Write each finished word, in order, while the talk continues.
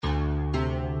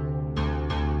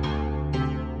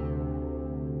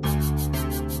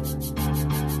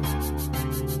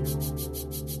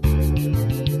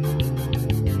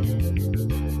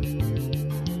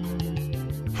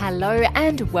Hello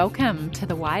and welcome to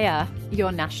The Wire,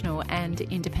 your national and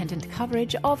independent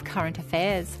coverage of current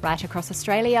affairs right across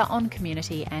Australia on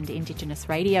community and Indigenous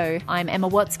radio. I'm Emma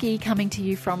Watsky, coming to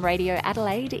you from Radio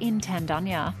Adelaide in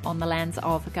Tandanya on the lands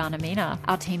of Gurnamina.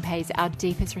 Our team pays our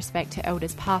deepest respect to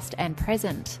elders past and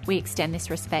present. We extend this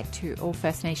respect to all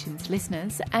First Nations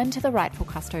listeners and to the rightful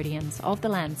custodians of the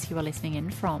lands you are listening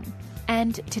in from.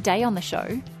 And today on the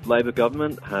show, Labor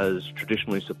government has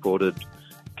traditionally supported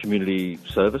community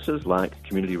services like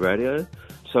community radio.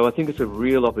 So I think it's a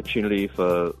real opportunity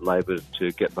for Labor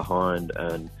to get behind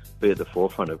and be at the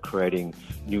forefront of creating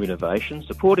new innovations,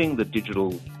 supporting the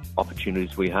digital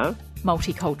opportunities we have.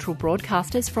 Multicultural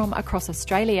broadcasters from across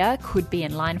Australia could be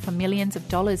in line for millions of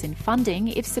dollars in funding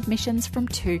if submissions from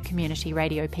 2 community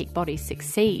radio peak bodies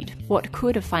succeed. What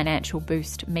could a financial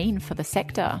boost mean for the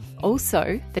sector?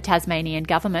 Also, the Tasmanian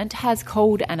government has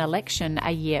called an election a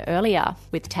year earlier.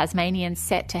 With Tasmanians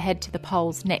set to head to the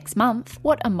polls next month,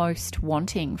 what are most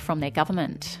wanting from their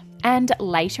government? And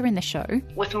later in the show,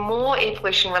 with more air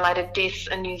pollution-related deaths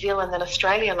in New Zealand than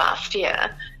Australia last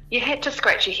year, you had to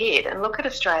scratch your head and look at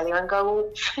Australia and go,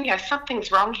 well,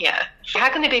 something's wrong here. How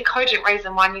can there be a cogent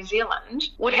reason why New Zealand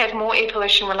would have more air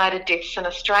pollution-related deaths than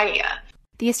Australia?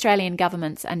 The Australian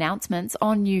government's announcements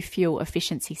on new fuel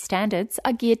efficiency standards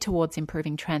are geared towards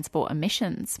improving transport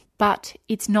emissions. But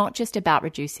it's not just about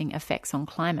reducing effects on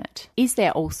climate. Is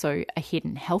there also a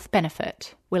hidden health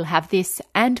benefit? We'll have this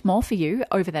and more for you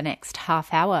over the next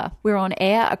half hour. We're on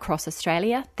air across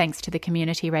Australia thanks to the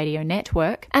Community Radio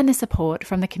Network and the support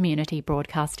from the Community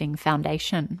Broadcasting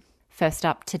Foundation. First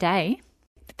up today,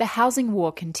 the housing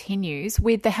war continues,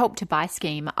 with the Help to Buy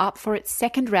scheme up for its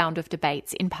second round of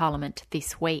debates in Parliament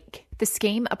this week. The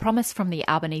scheme, a promise from the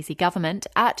Albanese government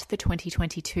at the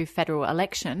 2022 federal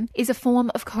election, is a form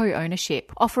of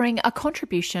co-ownership, offering a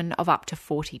contribution of up to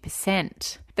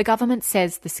 40%. The government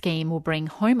says the scheme will bring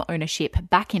home ownership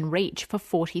back in reach for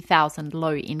 40,000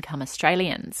 low-income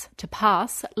Australians. To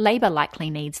pass, Labor likely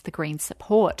needs the Greens'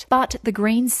 support, but the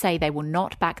Greens say they will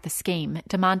not back the scheme,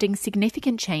 demanding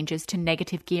significant changes to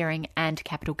negative gearing and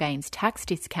capital gains tax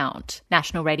discount.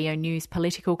 National Radio News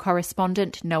political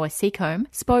correspondent Noah Seacombe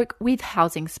spoke with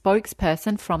housing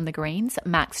spokesperson from the Greens,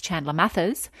 Max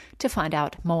Chandler-Mathers, to find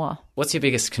out more. What's your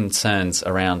biggest concerns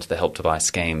around the Help to Buy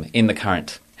scheme in the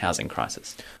current housing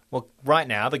crisis? Well, right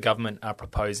now the government are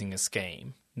proposing a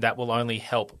scheme that will only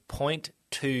help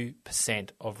 0.2%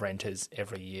 of renters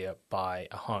every year buy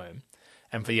a home.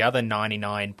 And for the other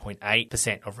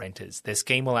 99.8% of renters, their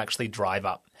scheme will actually drive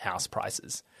up house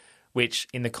prices, which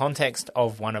in the context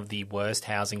of one of the worst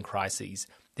housing crises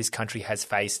this country has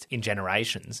faced in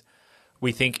generations,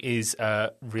 we think is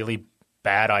a really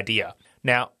bad idea.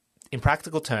 Now, in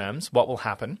practical terms, what will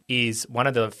happen is one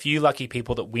of the few lucky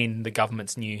people that win the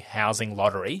government's new housing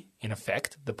lottery, in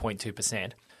effect, the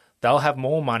 0.2%, they'll have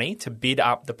more money to bid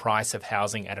up the price of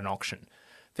housing at an auction.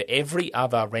 For every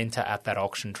other renter at that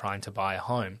auction trying to buy a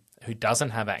home who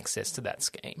doesn't have access to that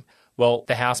scheme, well,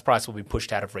 the house price will be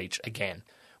pushed out of reach again,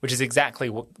 which is exactly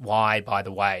why, by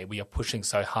the way, we are pushing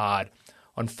so hard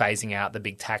on phasing out the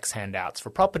big tax handouts for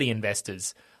property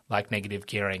investors like negative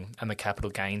gearing and the capital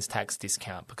gains tax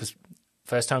discount, because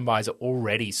first-home buyers are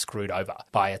already screwed over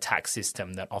by a tax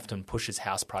system that often pushes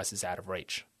house prices out of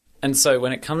reach. And so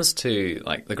when it comes to,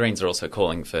 the Greens are also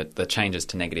calling for the changes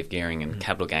to negative gearing and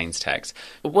capital gains tax.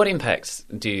 What impacts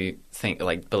do you think,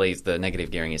 believe the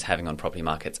negative gearing is having on property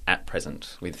markets at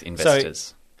present with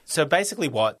investors? So basically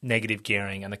what negative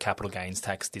gearing and the capital gains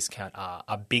tax discount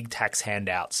are big tax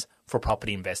handouts for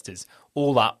property investors.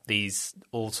 All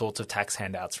sorts of tax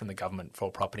handouts from the government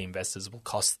for property investors will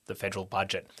cost the federal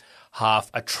budget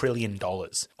 $500 billion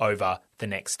over the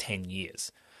next 10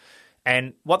 years.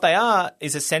 And what they are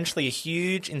is essentially a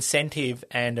huge incentive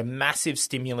and a massive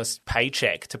stimulus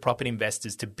paycheck to property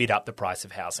investors to bid up the price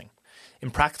of housing.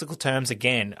 In practical terms,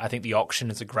 again, I think the auction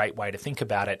is a great way to think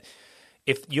about it.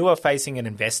 If you are facing an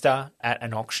investor at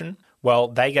an auction, well,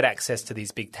 they get access to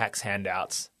these big tax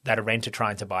handouts that a renter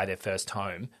trying to buy their first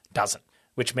home doesn't,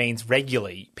 which means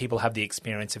regularly people have the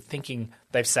experience of thinking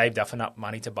they've saved up enough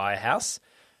money to buy a house,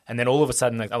 and then all of a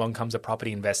sudden along comes a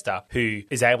property investor who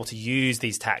is able to use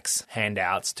these tax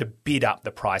handouts to bid up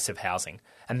the price of housing.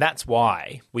 And that's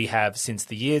why we have, since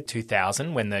the year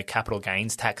 2000, when the capital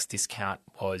gains tax discount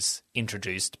was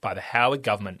introduced by the Howard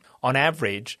government, on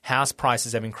average, house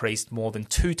prices have increased more than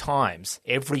 2 times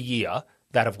every year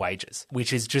that of wages,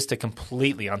 which is just a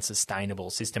completely unsustainable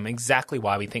system, exactly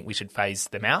why we think we should phase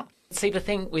them out. See, the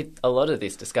thing with a lot of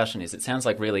this discussion is it sounds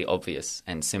like really obvious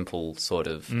and simple sort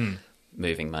of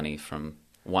moving money from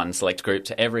one select group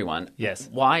to everyone. Yes.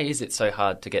 Why is it so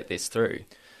hard to get this through?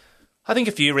 I think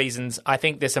a few reasons. I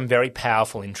think there's some very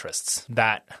powerful interests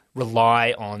that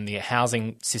rely on the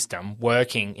housing system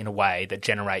working in a way that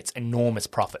generates enormous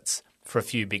profits for a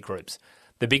few big groups.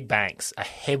 The big banks are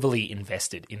heavily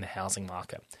invested in the housing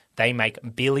market. They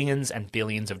make billions and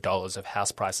billions of dollars of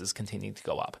house prices continuing to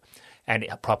go up, and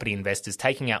property investors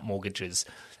taking out mortgages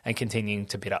and continuing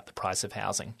to bid up the price of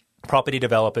housing. Property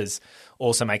developers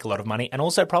also make a lot of money, and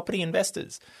also property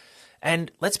investors.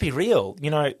 And let's be real,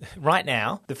 right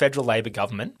now, the federal Labor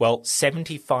government,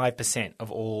 75%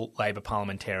 of all Labor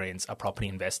parliamentarians are property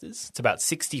investors. It's about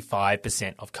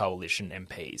 65% of coalition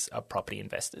MPs are property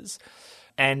investors.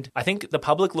 And I think the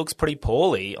public looks pretty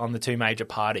poorly on the two major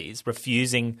parties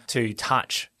refusing to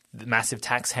touch the massive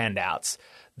tax handouts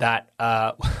that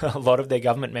a lot of their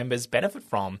government members benefit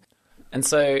from. And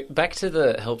so back to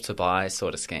the Help to Buy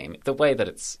sort of scheme, the way that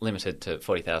it's limited to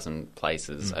 40,000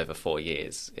 places over 4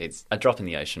 years, it's a drop in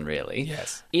the ocean, really.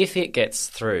 Yes. If it gets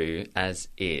through as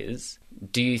is,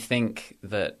 do you think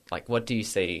that, what do you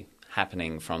see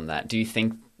happening from that? Do you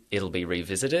think it'll be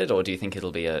revisited, or do you think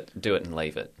it'll be a do it and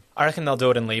leave it? I reckon they'll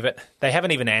do it and leave it. They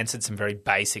haven't even answered some very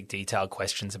basic, detailed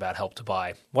questions about Help to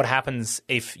Buy. What happens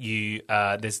if you,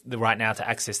 right now to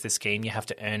access this scheme, you have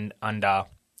to earn under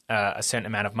a certain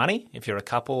amount of money if you're a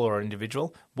couple or an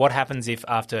individual? What happens if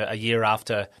after a year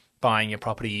after buying your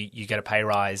property you get a pay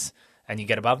rise and you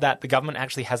get above that? The government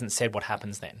actually hasn't said what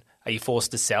happens then. Are you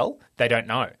forced to sell? They don't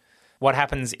know. What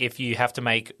happens if you have to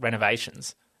make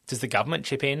renovations? Does the government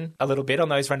chip in a little bit on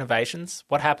those renovations?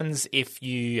 What happens if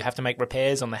you have to make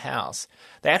repairs on the house?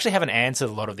 They actually haven't answered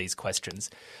a lot of these questions.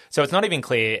 So it's not even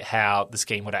clear how the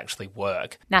scheme would actually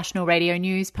work. National Radio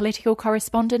News political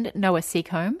correspondent Noah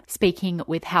Seacombe speaking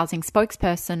with housing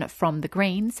spokesperson from the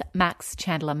Greens, Max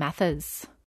Chandler-Mathers.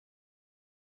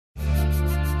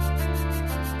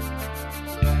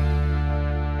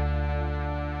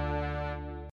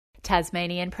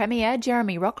 Tasmanian Premier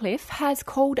Jeremy Rockliff has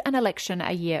called an election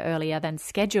a year earlier than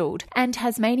scheduled, and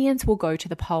Tasmanians will go to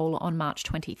the poll on March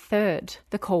 23rd.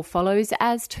 The call follows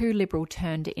as two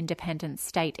Liberal-turned-independent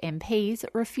state MPs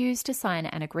refuse to sign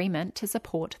an agreement to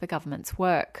support the government's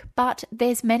work. But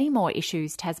there's many more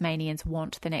issues Tasmanians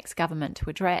want the next government to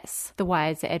address. The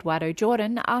Wire's Eduardo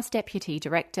Jordan asked Deputy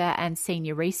Director and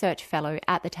Senior Research Fellow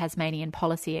at the Tasmanian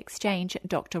Policy Exchange,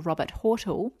 Dr. Robert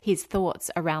Hortle, his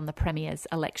thoughts around the Premier's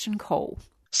election call.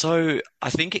 So I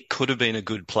think it could have been a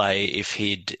good play if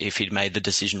he'd made the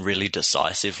decision really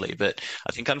decisively. But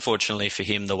I think unfortunately for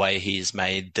him, the way he's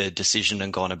made the decision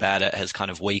and gone about it has kind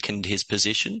of weakened his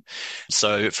position.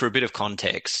 So for a bit of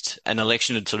context, an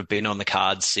election had sort of been on the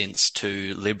cards since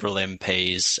two Liberal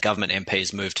MPs, government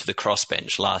MPs, moved to the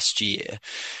crossbench last year.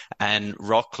 And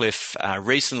Rockliff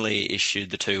recently issued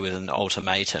the two with an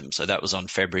ultimatum. So that was on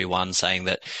February 1, saying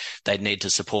that they'd need to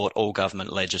support all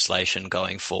government legislation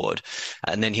going forward.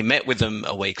 And then he met with them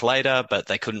a week later, but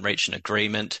they couldn't reach an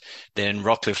agreement. Then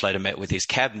Rockliff later met with his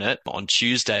cabinet on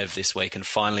Tuesday of this week and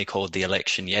finally called the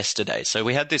election yesterday. So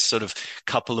we had this sort of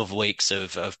couple of weeks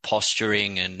of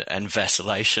posturing and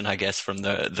vacillation, I guess, from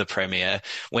the Premier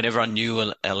when everyone knew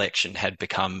an election had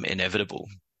become inevitable.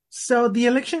 So the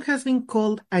election has been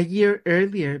called a year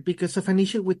earlier because of an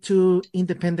issue with two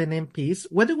independent MPs.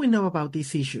 What do we know about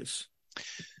these issues?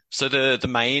 So the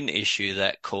main issue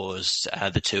that caused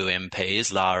the two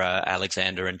MPs, Lara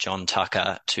Alexander and John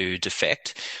Tucker, to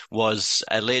defect was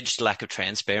alleged lack of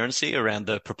transparency around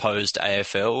the proposed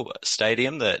AFL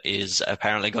stadium that is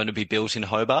apparently going to be built in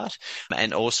Hobart,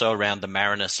 and also around the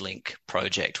Marinus Link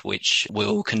project, which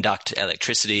will conduct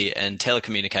electricity and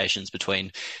telecommunications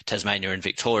between Tasmania and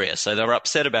Victoria. So they were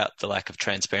upset about the lack of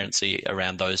transparency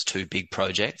around those two big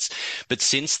projects. But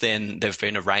since then, there have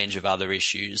been a range of other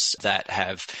issues that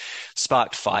have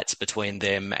sparked fights between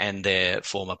them and their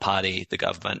former party, the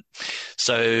government.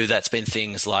 So that's been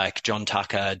things like John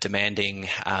Tucker demanding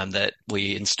that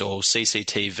we install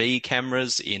CCTV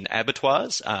cameras in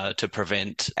abattoirs to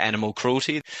prevent animal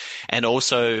cruelty. And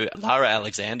also Lara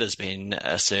Alexander's been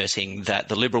asserting that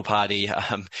the Liberal Party,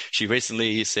 she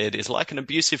recently said, is like an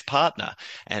abusive partner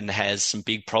and has some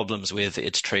big problems with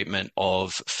its treatment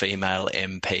of female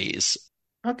MPs.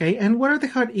 Okay, and what are the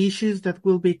hard issues that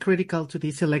will be critical to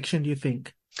this election, do you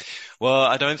think? Well,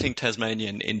 I don't think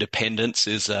Tasmanian independence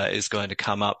is going to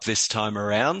come up this time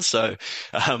around. So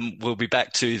we'll be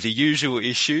back to the usual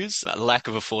issues: lack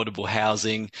of affordable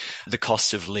housing, the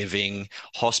cost of living,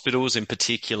 hospitals, in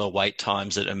particular wait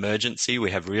times at emergency.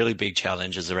 We have really big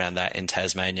challenges around that in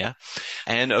Tasmania.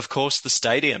 And of course, the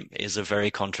stadium is a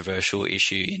very controversial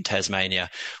issue in Tasmania,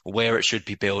 where it should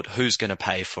be built, who's going to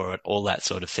pay for it, all that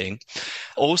sort of thing.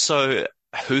 Also,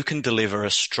 who can deliver a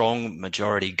strong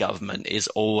majority government is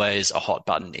always a hot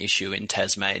button issue in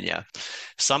Tasmania.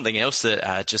 Something else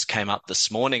that just came up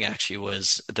this morning actually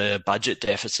was the budget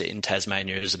deficit in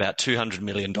Tasmania is about $200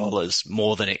 million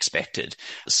more than expected.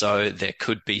 So there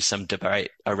could be some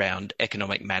debate around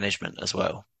economic management as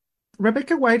well.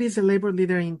 Rebecca White is a Labour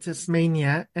leader in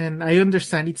Tasmania, and I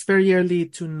understand it's very early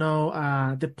to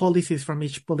know the policies from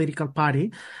each political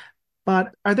party.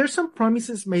 But are there some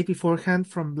promises made beforehand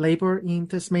from Labour in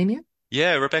Tasmania?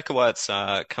 Yeah, Rebecca White's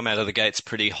come out of the gates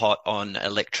pretty hot on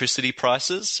electricity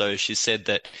prices. So she said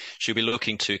that she'll be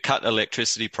looking to cut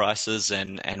electricity prices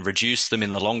and reduce them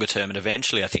in the longer term and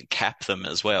eventually, I think, cap them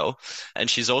as well. And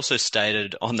she's also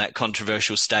stated on that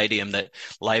controversial stadium that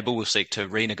Labor will seek to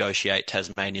renegotiate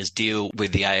Tasmania's deal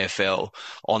with the AFL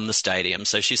on the stadium.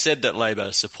 So she said that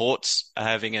Labor supports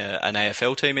having an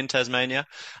AFL team in Tasmania,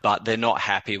 but they're not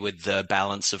happy with the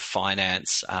balance of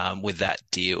finance with that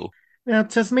deal. Now,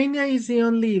 Tasmania is the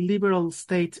only Liberal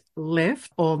state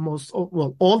left.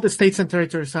 All the states and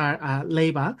territories are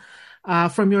Labour.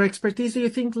 From your expertise, do you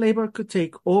think Labour could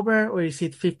take over, or is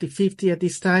it 50-50 at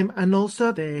this time? And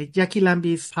also the Jackie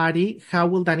Lambie's party, how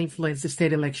will that influence the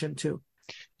state election too?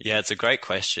 Yeah, it's a great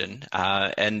question.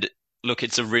 And look,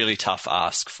 it's a really tough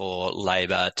ask for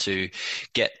Labor to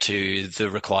get to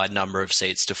the required number of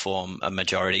seats to form a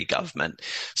majority government.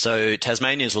 So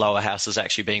Tasmania's lower house is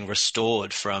actually being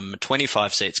restored from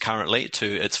 25 seats currently to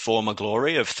its former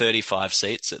glory of 35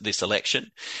 seats at this election,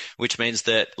 which means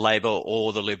that Labor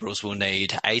or the Liberals will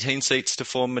need 18 seats to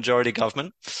form majority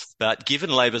government. But given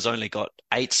Labor's only got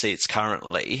 8 seats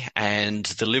currently and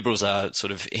the Liberals are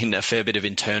sort of in a fair bit of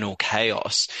internal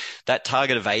chaos, that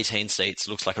target of 18 seats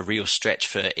looks like a real stretch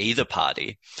for either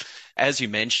party. As you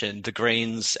mentioned, the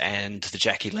Greens and the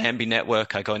Jackie Lambie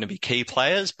network are going to be key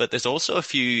players, but there's also a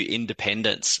few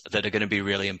independents that are going to be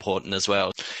really important as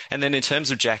well. And then in terms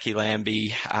of Jackie Lambie,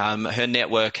 her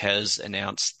network has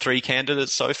announced 3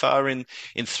 candidates so far in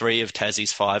 3 of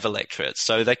Tassie's 5 electorates.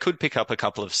 So they could pick up a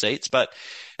couple of seats, but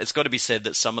it's got to be said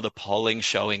that some of the polling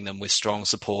showing them with strong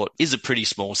support is a pretty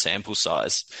small sample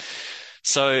size.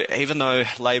 So even though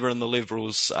Labor and the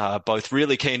Liberals are both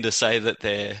really keen to say that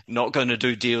they're not going to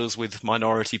do deals with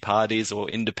minority parties or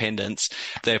independents,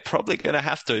 they're probably going to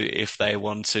have to if they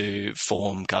want to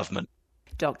form government.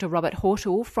 Dr. Robert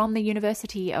Hortle from the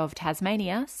University of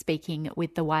Tasmania, speaking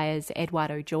with The Wire's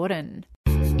Eduardo Jordan.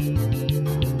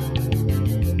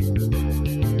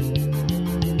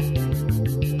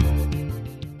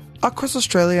 Across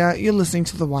Australia, you're listening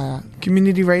to The Wire,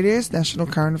 Community Radio's national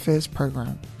current affairs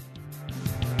program.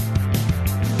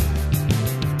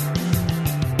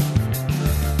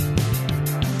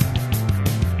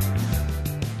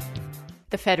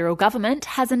 The federal government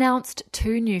has announced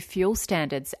 2 new fuel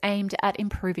standards aimed at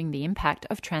improving the impact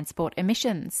of transport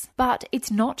emissions. But it's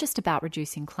not just about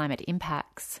reducing climate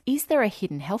impacts. Is there a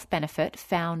hidden health benefit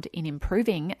found in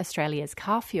improving Australia's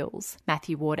car fuels?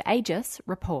 Matthew Ward-Aegis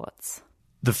reports.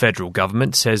 The federal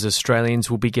government says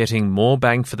Australians will be getting more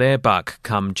bang for their buck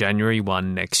come January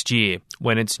 1 next year,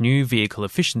 when its new vehicle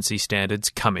efficiency standards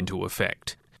come into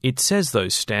effect. It says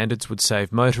those standards would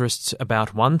save motorists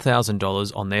about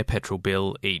 $1,000 on their petrol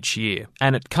bill each year.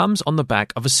 And it comes on the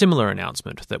back of a similar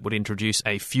announcement that would introduce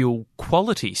a fuel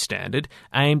quality standard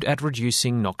aimed at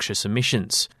reducing noxious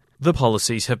emissions. The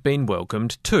policies have been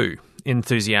welcomed too,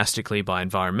 enthusiastically by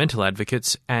environmental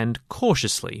advocates and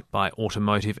cautiously by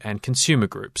automotive and consumer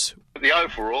groups. The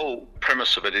overall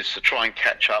premise of it is to try and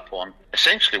catch up on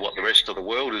essentially what the rest of the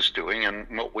world is doing and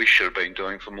what we should have been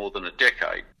doing for more than a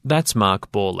decade. That's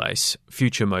Mark Borlace,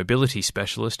 future mobility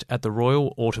specialist at the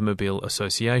Royal Automobile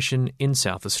Association in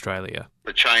South Australia.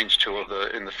 The change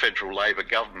in the federal Labor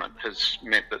government has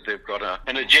meant that they've got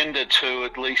an agenda to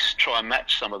at least try and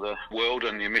match some of the world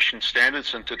and the emission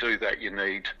standards, and to do that you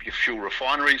need your fuel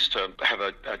refineries to have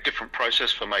a different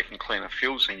process for making cleaner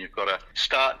fuels, and you've got to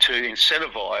start to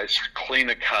incentivise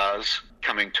cleaner cars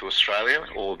coming to Australia,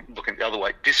 or looking the other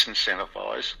way,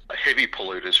 disincentivise heavy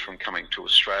polluters from coming to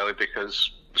Australia,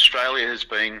 because Australia has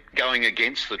been going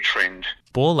against the trend.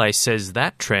 Borlace says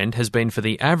that trend has been for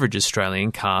the average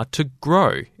Australian car to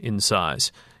grow in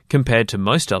size, compared to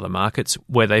most other markets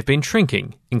where they've been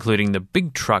shrinking, including the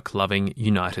big truck-loving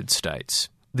United States.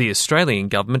 The Australian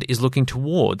government is looking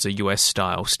towards a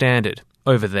US-style standard.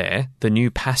 Over there, the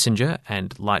new passenger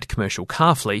and light commercial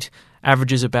car fleet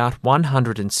averages about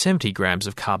 170 grams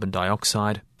of carbon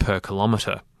dioxide per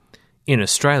kilometre. In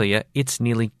Australia, it's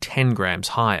nearly 10 grams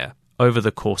higher. Over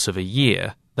the course of a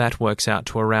year, that works out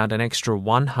to around an extra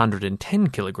 110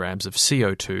 kilograms of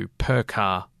CO2 per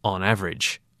car on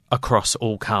average. Across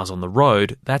all cars on the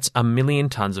road, that's 1 million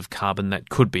tonnes of carbon that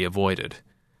could be avoided.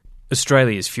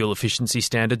 Australia's fuel efficiency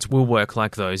standards will work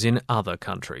like those in other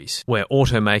countries, where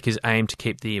automakers aim to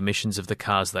keep the emissions of the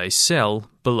cars they sell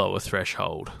below a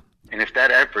threshold. And if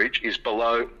that average is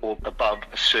below or above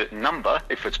a certain number,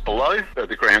 if it's below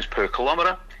the grams per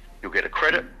kilometre, you'll get a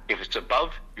credit. If it's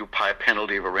above, you'll pay a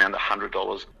penalty of around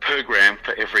 $100 per gram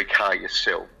for every car you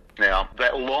sell. Now,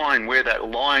 that line, where that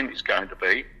line is going to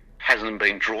be, hasn't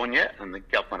been drawn yet, and the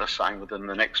government are saying within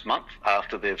the next month,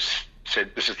 after they've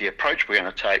said this is the approach we're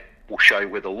going to take, we'll show you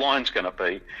where the line's going to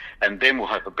be, and then we'll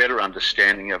have a better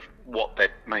understanding of what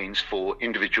that means for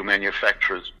individual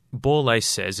manufacturers. Borlase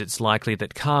says it's likely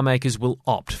that car makers will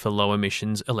opt for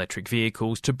low-emissions electric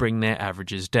vehicles to bring their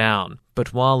averages down.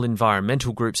 But while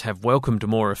environmental groups have welcomed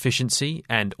more efficiency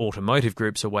and automotive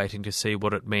groups are waiting to see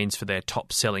what it means for their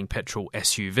top-selling petrol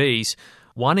SUVs,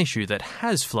 one issue that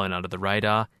has flown under the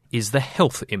radar is the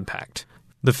health impact.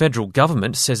 The federal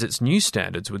government says its new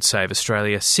standards would save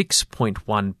Australia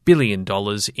 $6.1 billion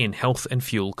in health and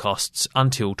fuel costs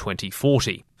until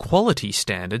 2040. Quality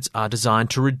standards are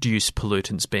designed to reduce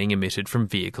pollutants being emitted from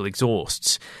vehicle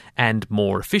exhausts, and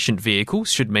more efficient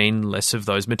vehicles should mean less of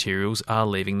those materials are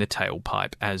leaving the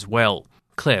tailpipe as well.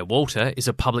 Claire Walter is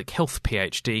a public health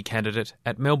PhD candidate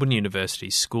at Melbourne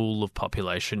University's School of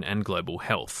Population and Global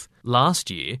Health. Last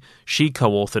year, she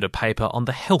co-authored a paper on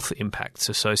the health impacts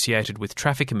associated with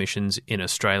traffic emissions in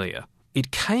Australia. It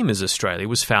came as Australia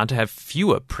was found to have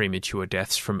fewer premature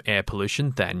deaths from air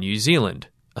pollution than New Zealand,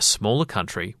 a smaller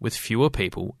country with fewer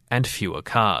people and fewer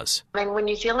cars. I mean, when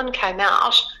New Zealand came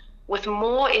out with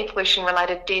more air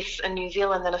pollution-related deaths in New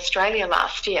Zealand than Australia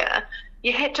last year,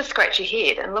 you had to scratch your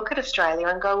head and look at Australia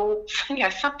and go,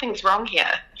 well, something's wrong here.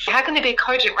 How can there be a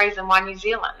cogent reason why New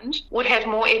Zealand would have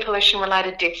more air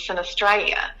pollution-related deaths than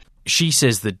Australia? She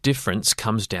says the difference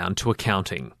comes down to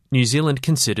accounting. New Zealand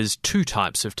considers two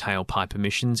types of tailpipe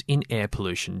emissions in air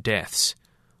pollution deaths.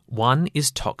 One is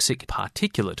toxic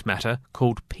particulate matter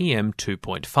called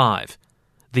PM2.5.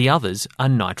 The others are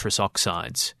nitrous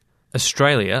oxides.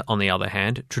 Australia, on the other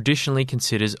hand, traditionally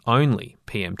considers only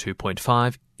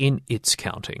PM2.5 in its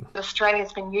counting.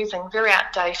 Australia's been using very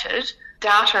outdated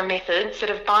data and methods that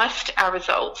have biased our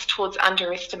results towards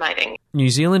underestimating. New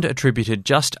Zealand attributed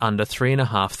just under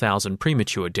 3,500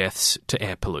 premature deaths to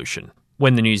air pollution.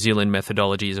 When the New Zealand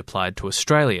methodology is applied to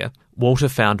Australia, Walter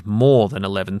found more than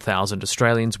 11,000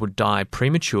 Australians would die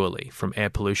prematurely from air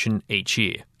pollution each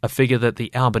year, a figure that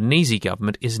the Albanese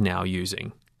government is now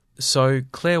using. So,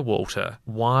 Claire Walter,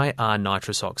 why are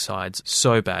nitrous oxides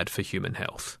so bad for human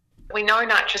health? We know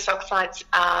nitrous oxides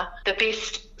are the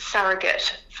best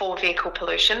surrogate for vehicle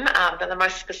pollution. They're the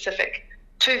most specific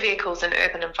to vehicles in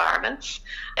urban environments.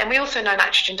 And we also know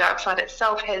nitrogen dioxide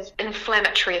itself has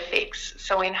inflammatory effects.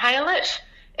 So we inhale it,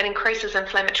 it increases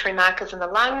inflammatory markers in the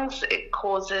lungs, it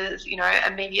causes,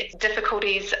 immediate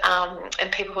difficulties in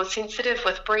people who are sensitive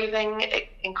with breathing, it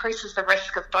increases the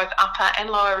risk of both upper and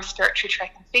lower respiratory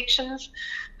tract infections,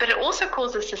 but it also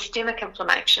causes systemic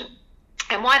inflammation.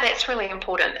 And why that's really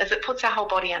important is it puts our whole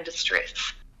body under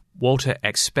stress. Walter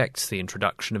expects the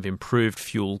introduction of improved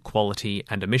fuel quality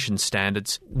and emission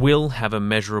standards will have a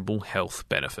measurable health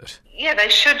benefit. Yeah, they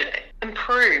should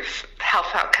improve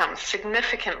health outcomes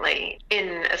significantly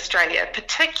in Australia,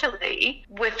 particularly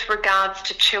with regards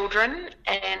to children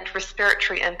and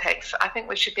respiratory impacts. I think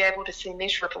we should be able to see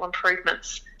measurable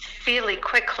improvements fairly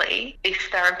quickly if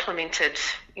they're implemented,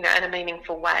 in a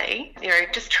meaningful way.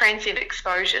 Just transient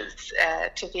exposures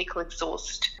to vehicle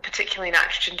exhaust, particularly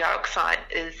nitrogen dioxide,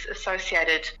 is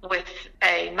associated with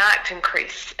a marked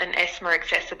increase in asthma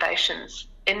exacerbations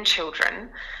in children.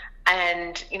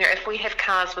 And, if we have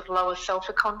cars with lower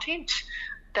sulphur content,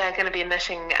 they're going to be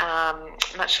emitting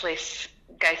much less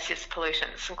gaseous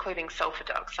pollutants, including sulphur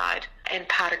dioxide and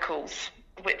particles,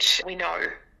 which we know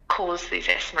cause these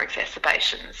asthma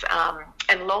exacerbations.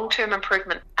 And long-term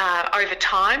improvement over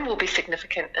time will be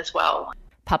significant as well.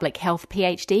 Public Health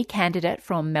PhD candidate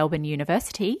from Melbourne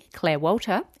University, Claire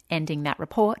Walter, ending that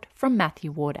report from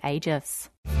Matthew Ward-Aegis.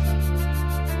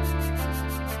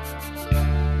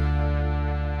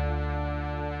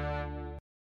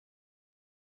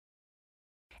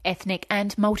 Ethnic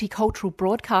and multicultural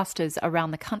broadcasters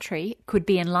around the country could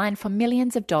be in line for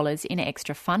millions of dollars in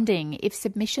extra funding if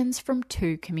submissions from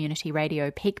 2 community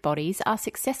radio peak bodies are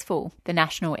successful. The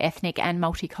National Ethnic and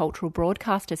Multicultural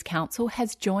Broadcasters Council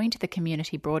has joined the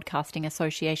Community Broadcasting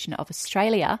Association of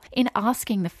Australia in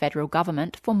asking the federal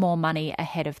government for more money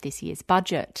ahead of this year's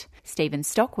budget. Stephen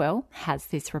Stockwell has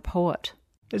this report.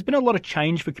 There's been a lot of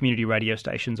change for community radio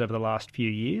stations over the last few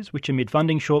years, which amid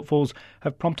funding shortfalls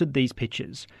have prompted these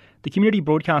pitches. The Community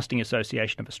Broadcasting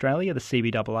Association of Australia, the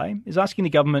CBAA, is asking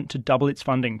the government to double its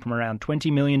funding from around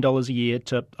 $20 million a year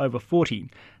to over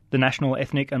 $40. The National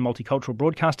Ethnic and Multicultural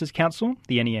Broadcasters Council,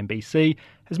 the NEMBC,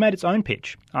 has made its own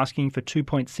pitch, asking for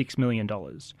 $2.6 million.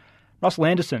 Russell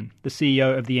Anderson, the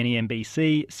CEO of the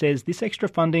NEMBC, says this extra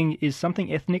funding is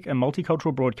something ethnic and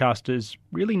multicultural broadcasters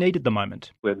really need at the moment.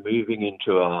 We're moving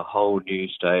into a whole new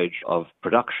stage of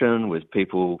production with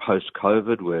people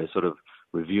post-COVID. We're sort of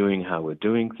reviewing how we're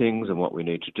doing things and what we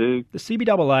need to do. The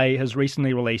CBAA has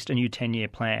recently released a new 10-year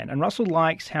plan, and Russell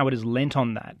likes how it has lent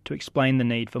on that to explain the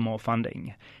need for more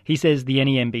funding. He says the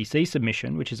NEMBC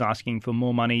submission, which is asking for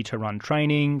more money to run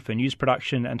training, for news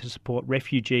production and to support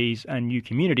refugees and new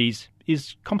communities,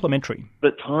 is complementary.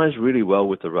 It ties really well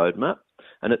with the roadmap,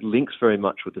 and it links very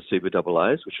much with the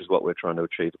CBAAs, which is what we're trying to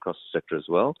achieve across the sector as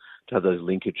well, to have those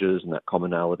linkages and that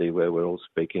commonality where we're all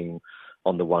speaking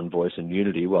on the one voice and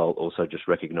unity while also just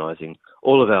recognising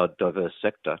all of our diverse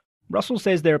sector. Russell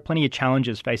says there are plenty of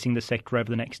challenges facing the sector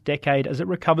over the next decade as it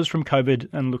recovers from COVID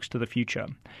and looks to the future.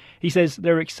 He says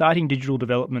there are exciting digital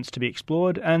developments to be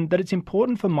explored and that it's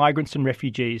important for migrants and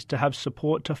refugees to have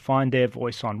support to find their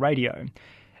voice on radio.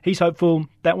 He's hopeful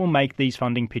that will make these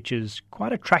funding pitches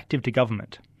quite attractive to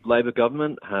government. Labor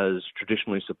government has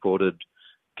traditionally supported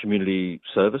community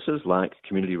services like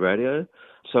community radio.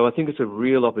 So I think it's a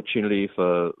real opportunity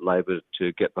for Labor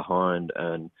to get behind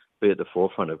and be at the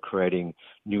forefront of creating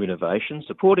new innovation,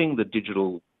 supporting the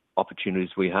digital opportunities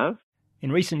we have.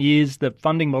 In recent years, the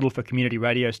funding model for community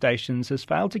radio stations has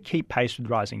failed to keep pace with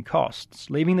rising costs,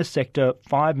 leaving the sector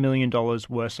 $5 million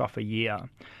worse off a year.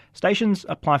 Stations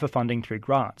apply for funding through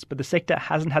grants, but the sector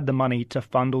hasn't had the money to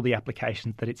fund all the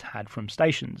applications that it's had from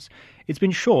stations. It's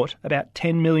been short about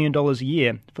 $10 million a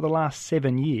year for the last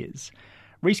 7 years.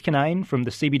 Rhys Kinane from the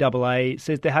CBAA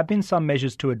says there have been some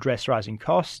measures to address rising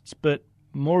costs, but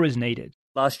more is needed.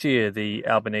 Last year, the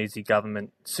Albanese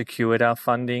government secured our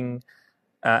funding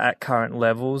at current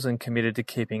levels and committed to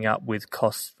keeping up with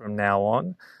costs from now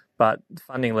on, but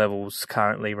funding levels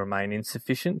currently remain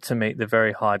insufficient to meet the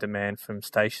very high demand from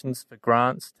stations for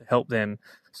grants to help them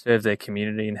serve their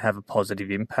community and have a positive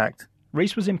impact.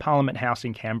 Rhys was in Parliament House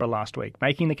in Canberra last week,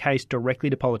 making the case directly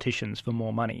to politicians for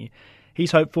more money.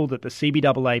 He's hopeful that the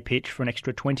CBAA pitch for an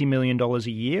extra $20 million a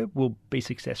year will be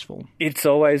successful. It's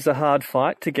always a hard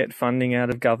fight to get funding out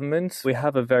of government. We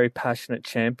have a very passionate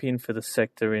champion for the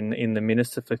sector in the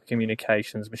Minister for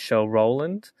Communications, Michelle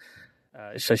Rowland.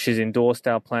 So she's endorsed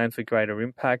our plan for greater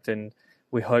impact, and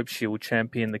we hope she will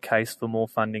champion the case for more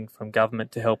funding from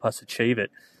government to help us achieve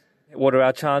it. What are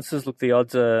our chances? Look, the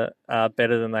odds are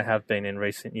better than they have been in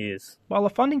recent years. While a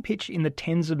funding pitch in the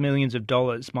tens of millions of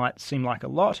dollars might seem like a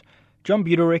lot, John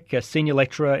Buderick, a senior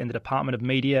lecturer in the Department of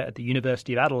Media at the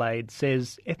University of Adelaide,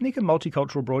 says ethnic and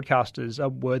multicultural broadcasters are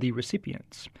worthy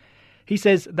recipients. He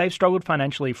says they've struggled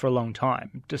financially for a long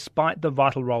time, despite the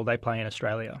vital role they play in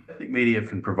Australia. Ethnic media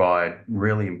can provide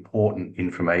really important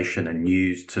information and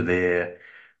news to their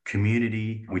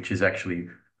community, which is actually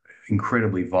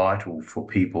incredibly vital for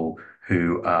people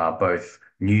who are both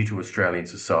new to Australian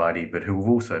society but who have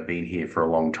also been here for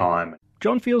a long time.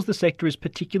 John feels the sector is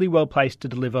particularly well placed to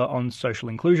deliver on social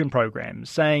inclusion programs,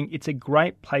 saying it's a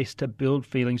great place to build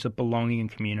feelings of belonging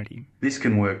and community. This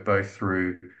can work both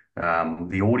through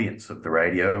the audience of the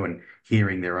radio and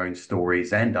hearing their own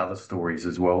stories and other stories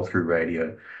as well through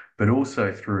radio, but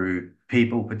also through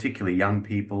people, particularly young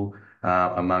people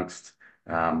amongst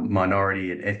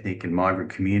minority and ethnic and migrant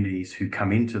communities who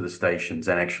come into the stations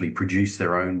and actually produce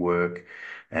their own work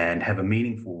and have a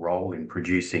meaningful role in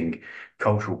producing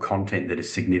cultural content that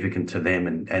is significant to them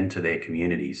and to their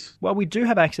communities. While we do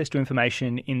have access to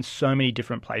information in so many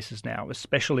different places now,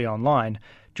 especially online,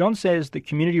 John says that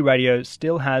community radio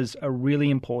still has a really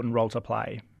important role to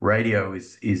play. Radio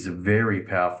is a very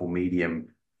powerful medium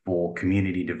for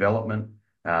community development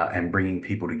and bringing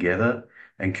people together.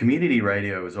 And community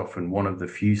radio is often one of the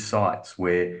few sites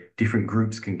where different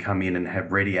groups can come in and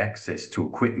have ready access to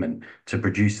equipment to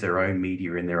produce their own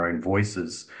media in their own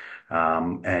voices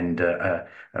and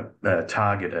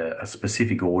target a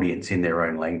specific audience in their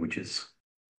own languages.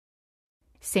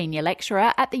 Senior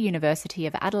lecturer at the University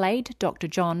of Adelaide, Dr.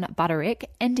 John Buderick,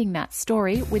 ending that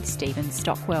story with Stephen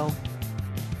Stockwell.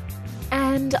 And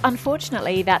And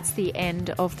unfortunately, that's the end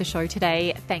of the show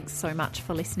today. Thanks so much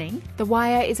for listening. The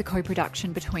Wire is a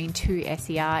co-production between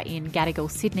 2SER in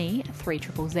Gadigal, Sydney,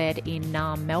 3ZZZ in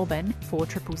Naarm, Melbourne,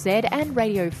 4ZZZ and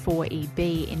Radio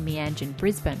 4EB in Meanjin,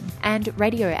 Brisbane, and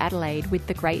Radio Adelaide with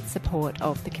the great support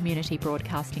of the Community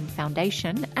Broadcasting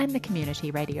Foundation and the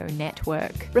Community Radio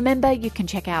Network. Remember, you can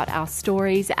check out our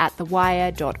stories at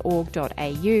thewire.org.au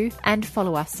and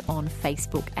follow us on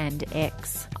Facebook and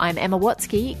X. I'm Emma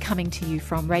Watsky, coming to you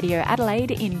from Radio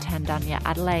Adelaide in Tandanya,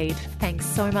 Adelaide. Thanks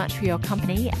so much for your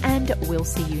company, and we'll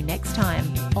see you next time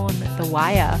on The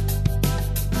Wire.